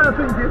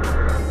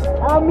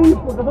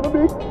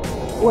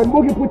 When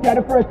Moogie put you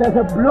the first time, it's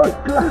a blood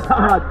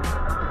clot.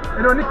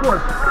 You know, Nicole,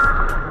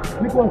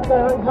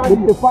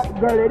 The fat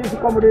girl that used to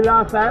come with the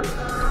last time.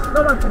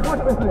 no man, come on,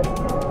 listen.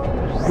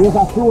 He was a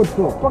float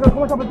so. Come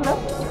on, to that.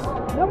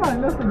 No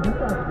man, listen,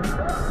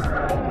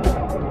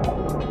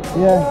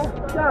 Yeah.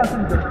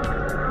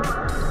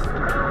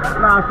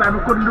 Last time we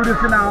couldn't do this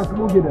in our house,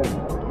 Moogie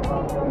then.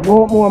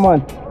 Go more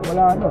man. Well,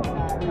 I know.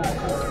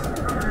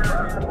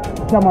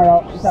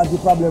 Camera, that's the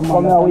problem man.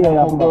 Come here, we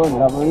have to go. We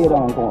have to lay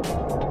down. Come.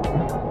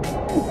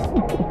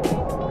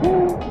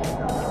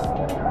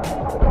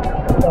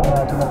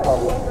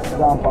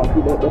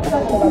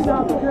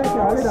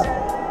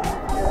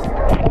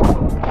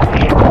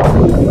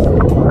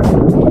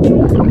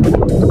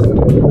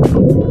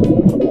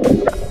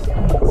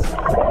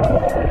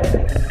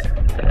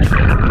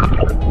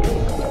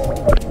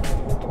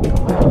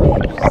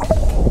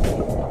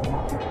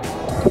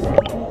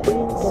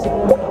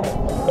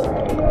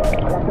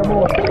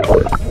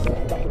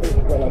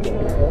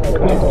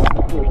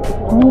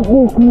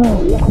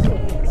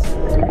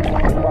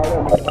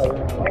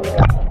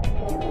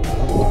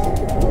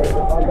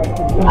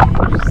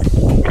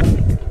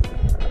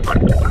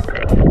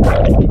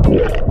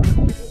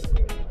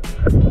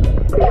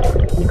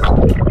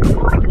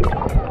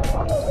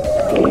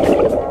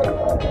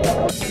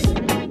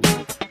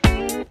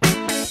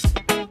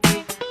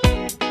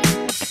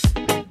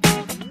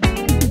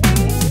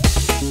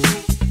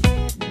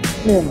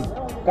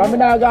 Come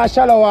in and go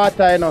shallow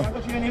water, you know.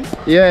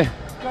 Yeah.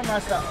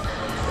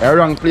 A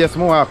wrong place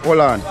more, hold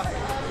on.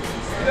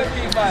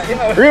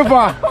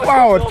 River,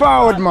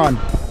 forward, man.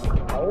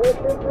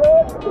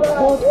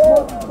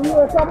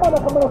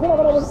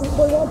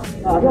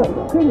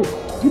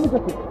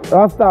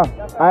 Rasta,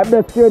 I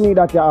bet training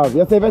that you have.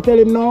 You say if you tell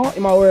him no, he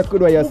might work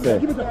good what you say.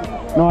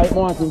 No, I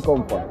want him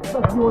come for.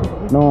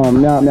 No,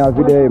 I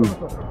video him.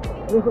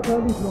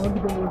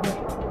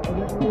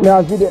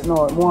 I video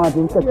no, I want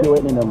him catch you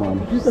in the man.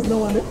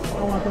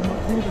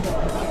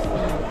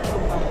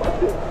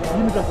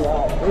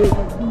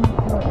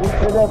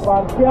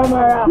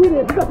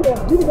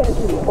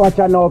 Watch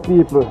out now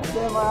people.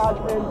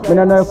 I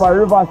don't know if I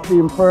river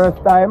steam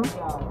first time,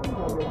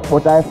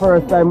 but I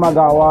first time I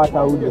got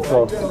water with you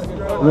so.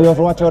 You just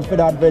watch out for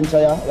the adventure,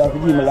 yeah? You have to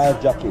give me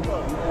life jacket.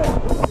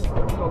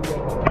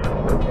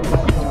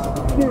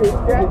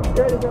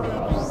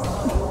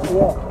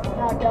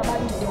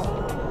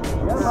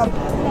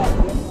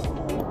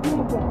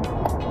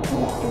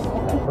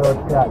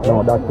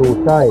 No, that's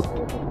too tight.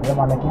 You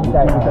want to keep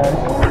tight,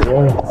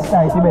 yeah.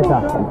 Tight better.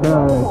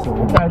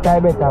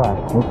 Tight better, man.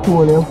 It's too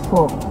late,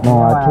 fuck. No,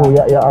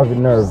 you have the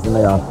nerves in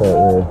your set,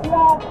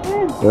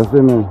 yeah. You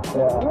see me?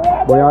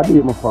 Yeah. But you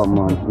deep my fam,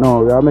 man.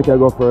 No, we make you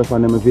go first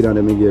and then video and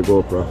then we get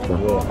go first.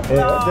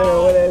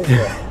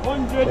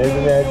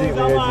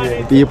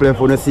 People, if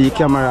you see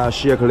camera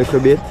shake a little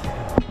bit,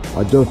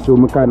 I just show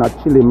me kind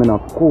of chilling, me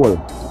not cool.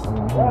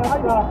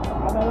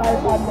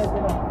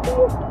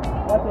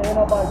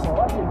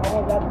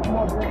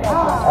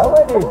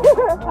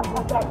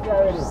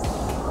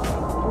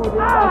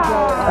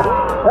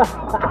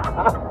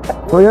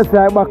 So you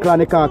say Buckler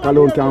and the cock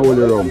alone can hold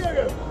the rum?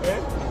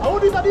 How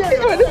did that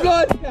here? The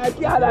blood!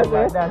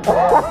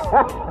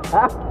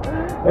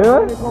 You know?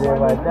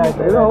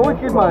 You know,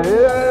 wicked man. You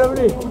know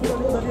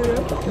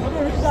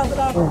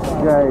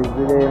guys,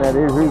 today in the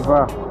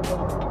river.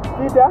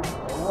 See that?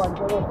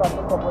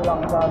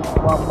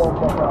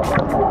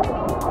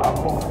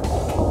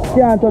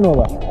 Can't turn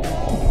over.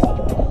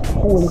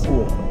 Cool.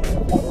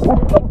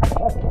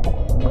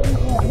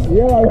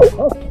 Yeah.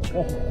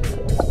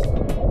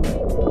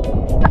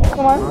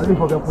 Come on.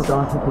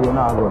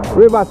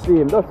 River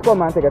Steam, just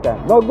come and take a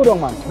time. No, good on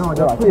man. No,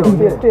 just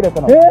stay there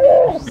for now.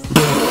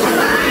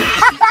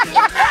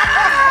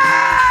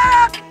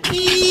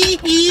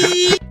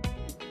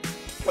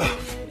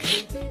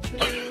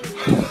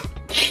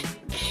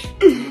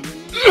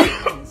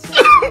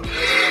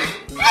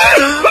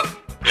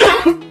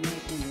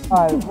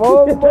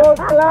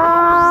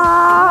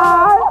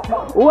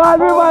 One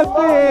River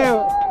Steam!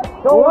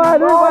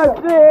 One River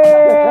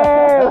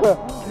Steam!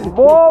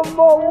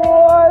 Bombo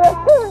wall!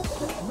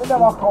 You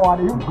never call it,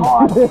 you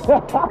call it.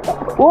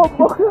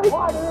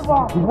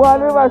 One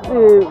River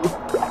Steam!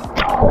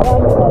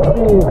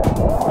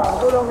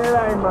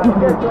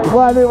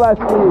 One River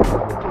Steam!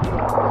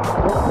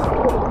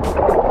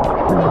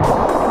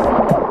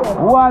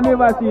 One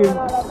River Steam!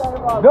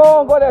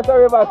 Don't go there to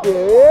River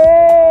Steam!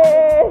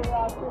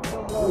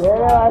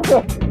 Yeah!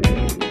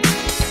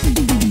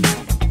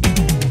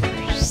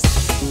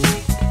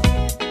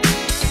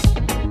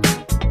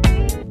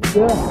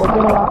 Yeah, but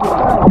you know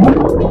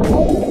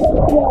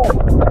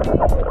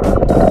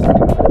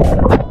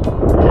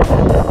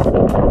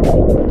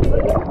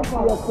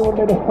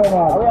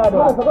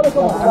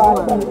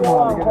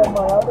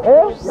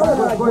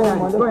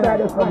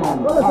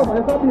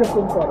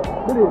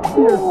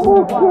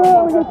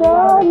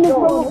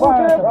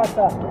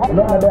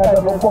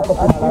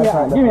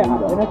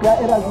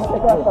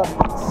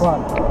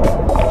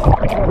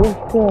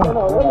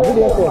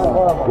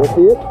you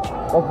see it?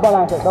 Let's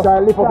balance it. Try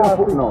to lift up your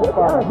foot now.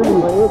 Believe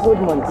me, you're good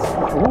man.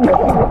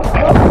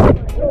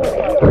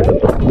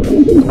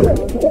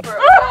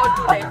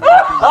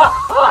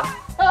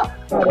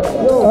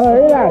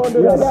 Relax.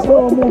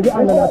 Don't move your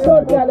hand on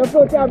that. The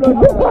float can't blow you.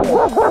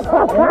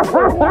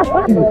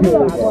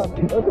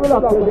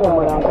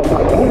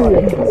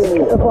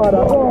 The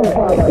father.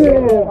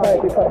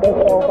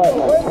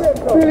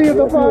 Believe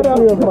the father.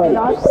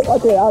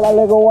 Okay, I'll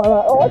let go one. Oh,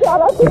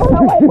 I'll see my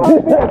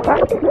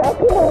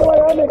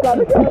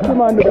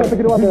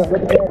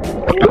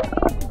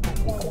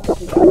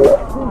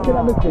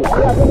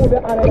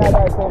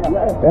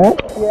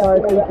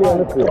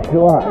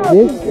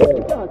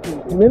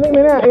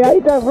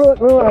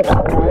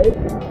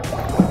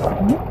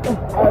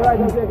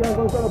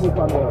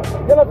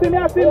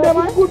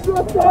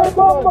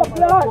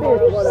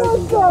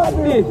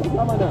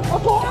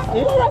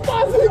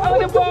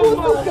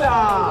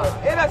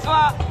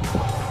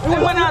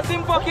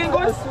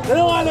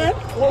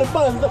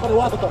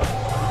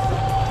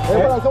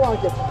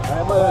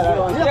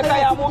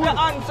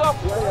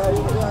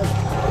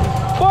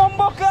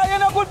Bumbuckler, you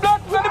know good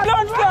blood for the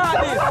blood clot.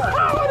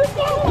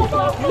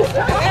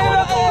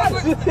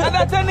 And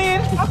that's a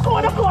need. Come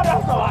on.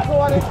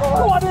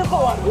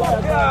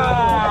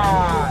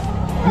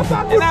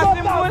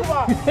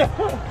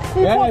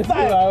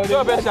 Do a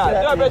best shot.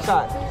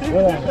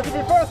 This is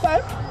the first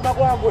time, not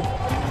going good.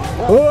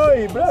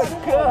 Oi, blood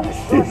clot.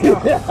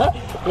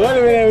 What do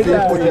we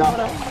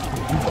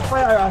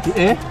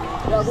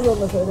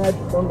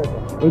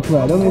which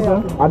one?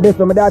 And this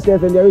one, my dad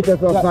says in the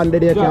richest of Sunday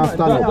they can't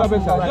stand up.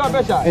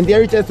 In the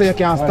richest you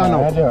can't stand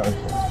up.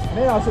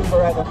 May I sing for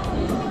right now?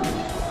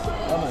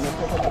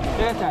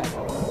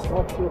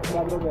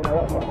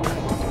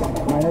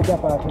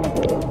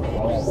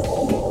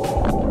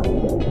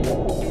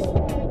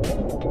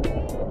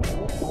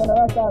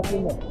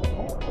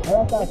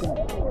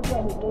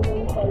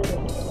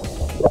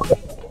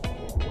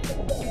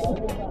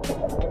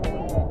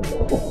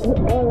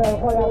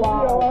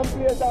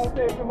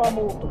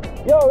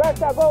 Yo,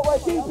 Rasta, go where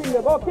Kingpin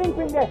there. Go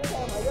Kingpin there.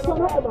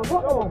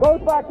 Go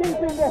for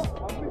Kingpin there.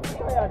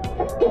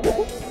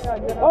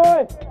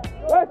 Oi,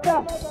 Rasta.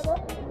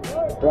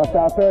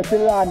 Rasta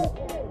searching land.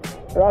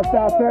 Stand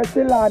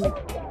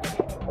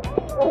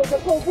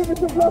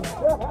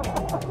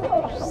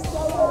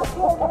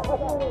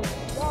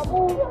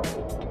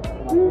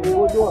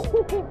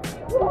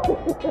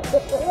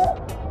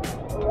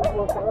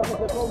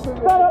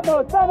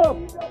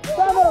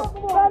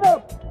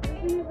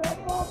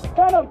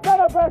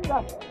up, Rasta.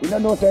 You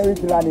don't know if they're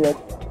reaching land yet.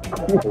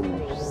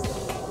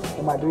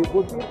 You might do it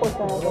good people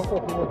stand up.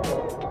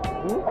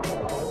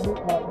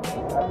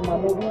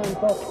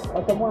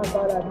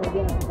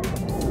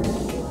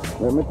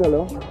 Let me tell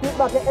you. Keep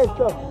back your head,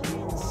 sir.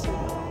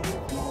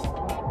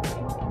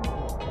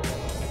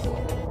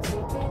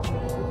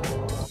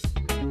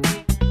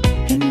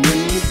 And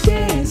when you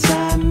dance,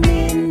 I'm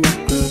in the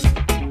group.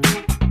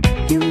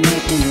 You're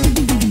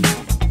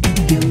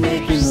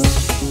making it.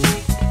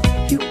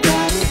 You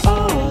got it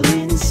all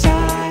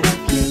inside of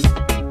you.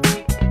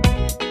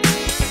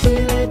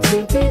 to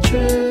be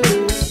true.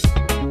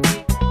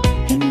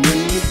 And when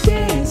you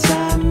dance,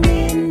 I'm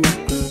in the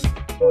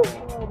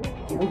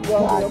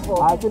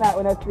I tonight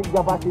when I speak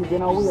Java, you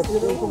know, we are still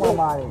tomorrow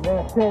morning.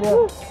 That's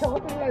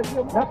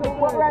the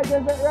point right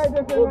there, right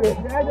there.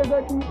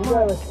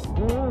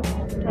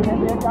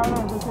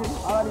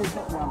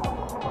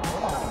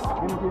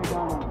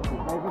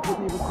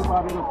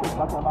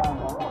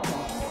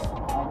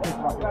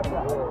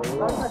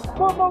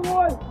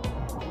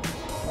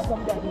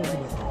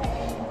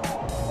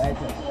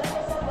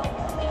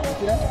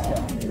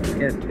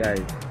 Yes,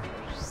 guys.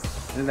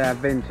 In the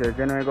adventure,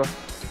 then we go.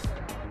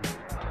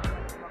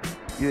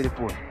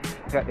 Beautiful.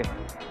 Got it.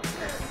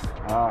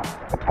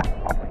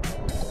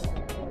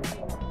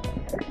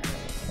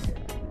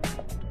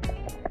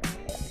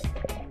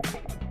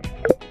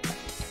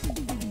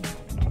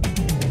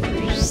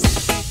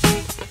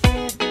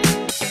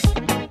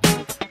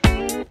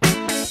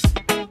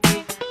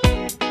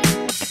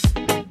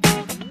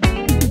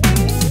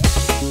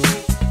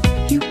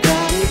 You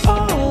got it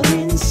all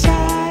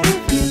inside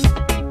of you.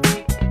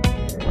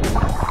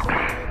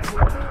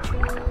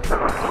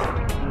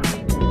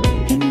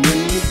 And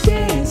when you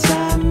dance,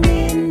 I'm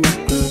in the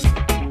group.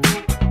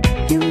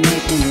 You're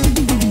making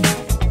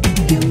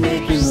it. You're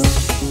making it.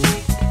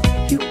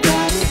 You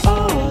got it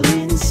all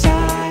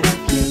inside of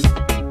you.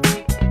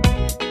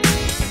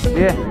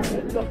 Yeah.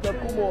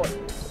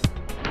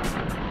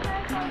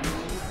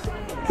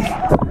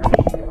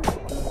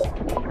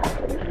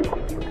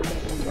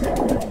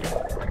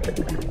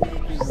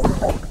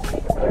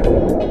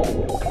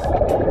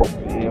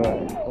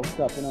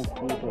 Up, you know,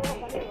 people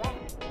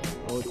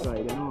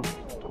outside, you know.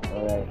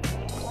 Alright.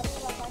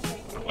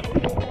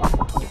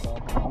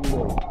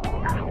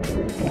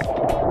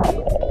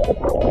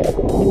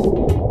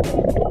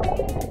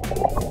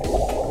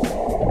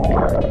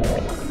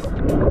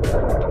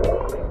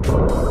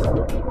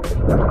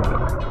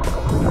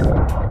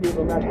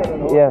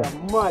 Yeah.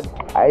 Mad.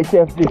 I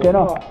chef this, you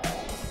know.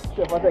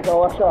 Chef, I take a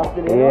wash off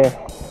today. Yeah.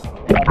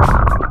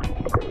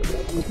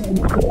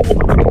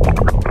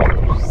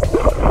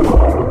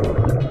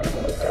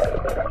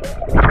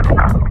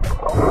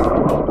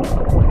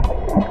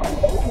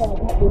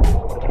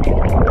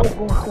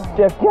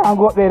 Chef can't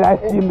go up there and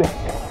steam there.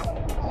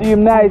 Steam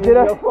nice, you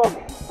know?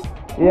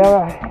 Yeah,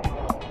 right.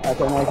 That's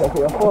a nice for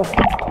your phone.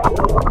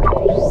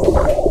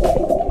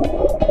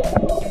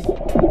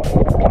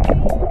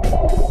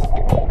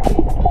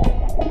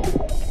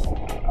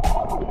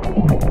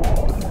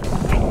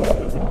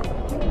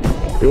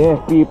 Yeah,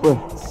 people.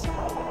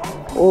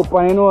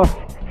 Open, you know.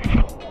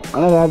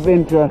 Another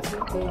adventure.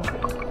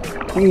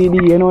 3D,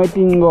 you know,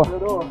 thing go.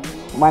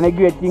 Man, a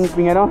great thing,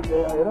 you know?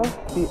 Yeah, you know?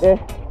 See there?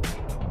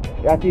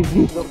 That is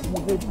it.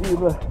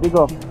 Big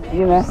up.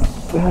 See, man?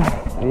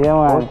 Yeah,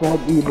 man. Outside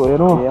people, you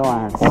know? Yeah,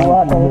 man. Yeah,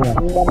 man.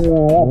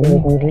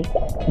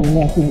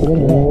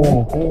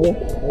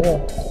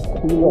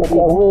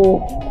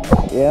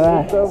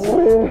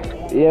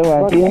 Yeah,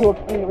 man. See?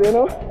 You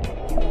know?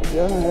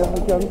 Yeah, man.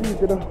 You can beat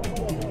it, you know?